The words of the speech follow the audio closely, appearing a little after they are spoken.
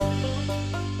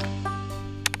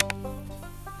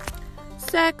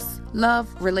sex, love,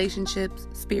 relationships,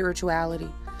 spirituality.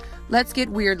 Let's get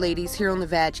weird, ladies, here on the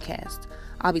VagCast.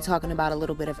 I'll be talking about a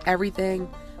little bit of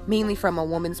everything, mainly from a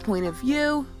woman's point of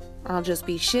view. I'll just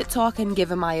be shit talking,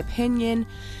 giving my opinion,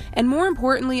 and more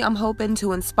importantly, I'm hoping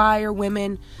to inspire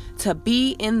women to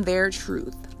be in their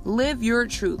truth. Live your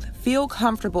truth. Feel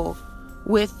comfortable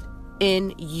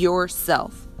within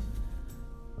yourself.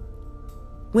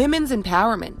 Women's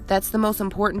empowerment. That's the most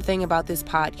important thing about this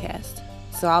podcast.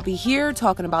 So I'll be here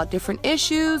talking about different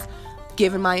issues,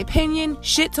 giving my opinion,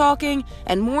 shit talking,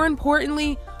 and more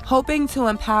importantly, hoping to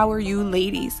empower you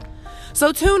ladies.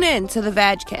 So tune in to the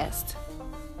VagCast.